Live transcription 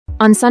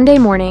On Sunday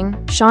morning,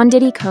 Sean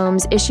Diddy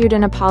Combs issued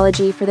an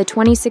apology for the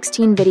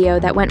 2016 video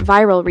that went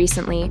viral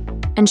recently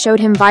and showed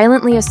him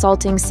violently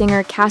assaulting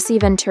singer Cassie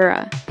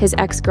Ventura, his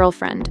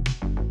ex-girlfriend.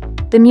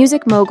 The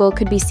music mogul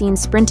could be seen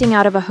sprinting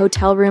out of a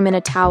hotel room in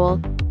a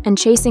towel and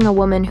chasing a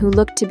woman who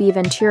looked to be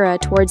Ventura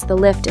towards the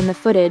lift in the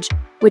footage,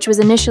 which was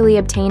initially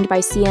obtained by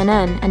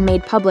CNN and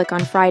made public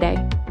on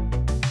Friday.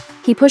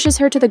 He pushes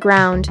her to the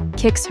ground,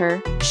 kicks her,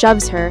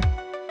 shoves her,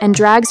 and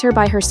drags her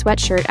by her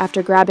sweatshirt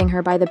after grabbing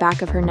her by the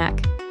back of her neck.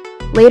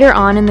 Later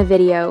on in the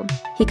video,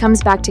 he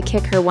comes back to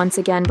kick her once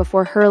again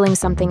before hurling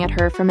something at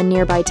her from a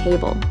nearby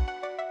table.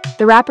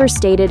 The rapper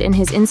stated in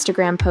his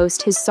Instagram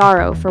post his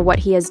sorrow for what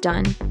he has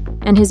done,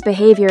 and his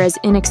behavior as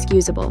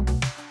inexcusable.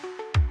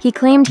 He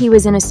claimed he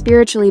was in a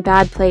spiritually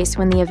bad place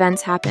when the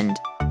events happened.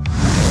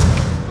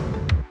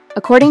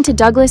 According to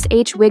Douglas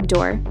H.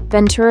 Wigdor,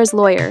 Ventura's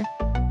lawyer,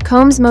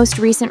 Combs' most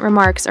recent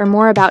remarks are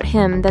more about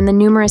him than the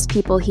numerous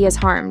people he has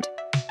harmed.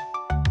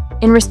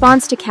 In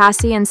response to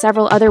Cassie and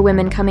several other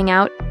women coming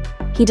out,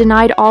 he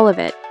denied all of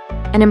it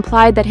and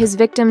implied that his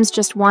victims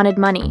just wanted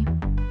money.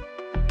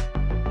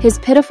 His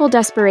pitiful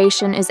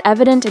desperation is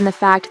evident in the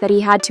fact that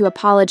he had to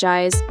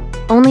apologize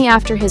only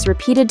after his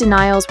repeated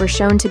denials were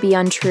shown to be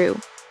untrue.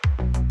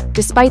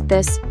 Despite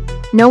this,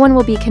 no one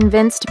will be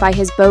convinced by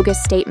his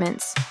bogus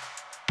statements.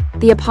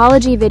 The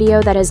apology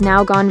video that has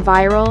now gone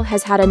viral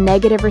has had a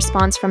negative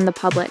response from the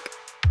public,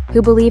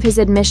 who believe his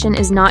admission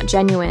is not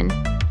genuine,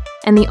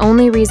 and the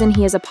only reason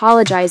he is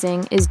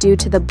apologizing is due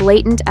to the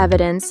blatant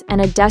evidence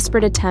and a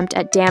desperate attempt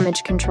at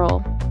damage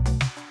control.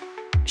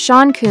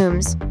 Sean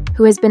Combs,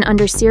 who has been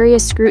under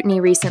serious scrutiny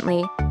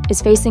recently,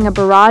 is facing a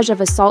barrage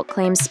of assault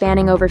claims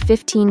spanning over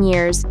 15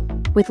 years,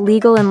 with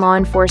legal and law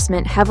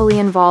enforcement heavily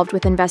involved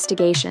with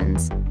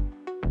investigations.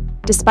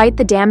 Despite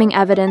the damning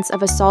evidence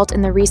of assault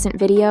in the recent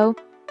video,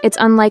 it's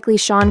unlikely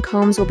Sean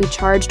Combs will be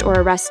charged or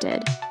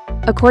arrested.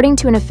 According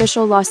to an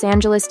official Los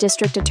Angeles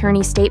District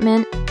Attorney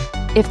statement,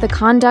 if the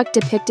conduct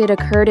depicted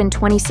occurred in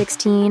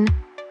 2016,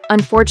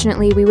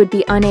 unfortunately we would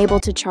be unable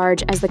to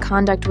charge as the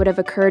conduct would have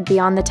occurred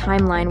beyond the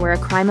timeline where a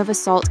crime of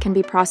assault can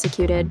be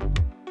prosecuted.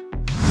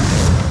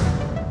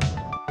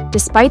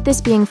 Despite this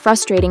being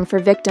frustrating for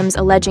victims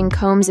alleging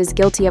Combs is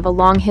guilty of a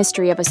long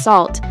history of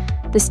assault,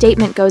 the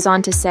statement goes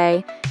on to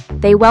say,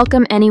 they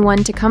welcome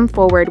anyone to come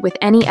forward with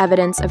any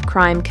evidence of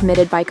crime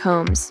committed by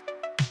Combs.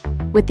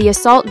 With the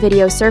assault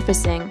video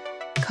surfacing,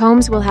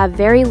 Combs will have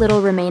very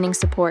little remaining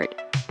support.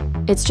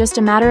 It's just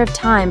a matter of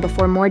time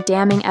before more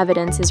damning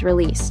evidence is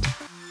released.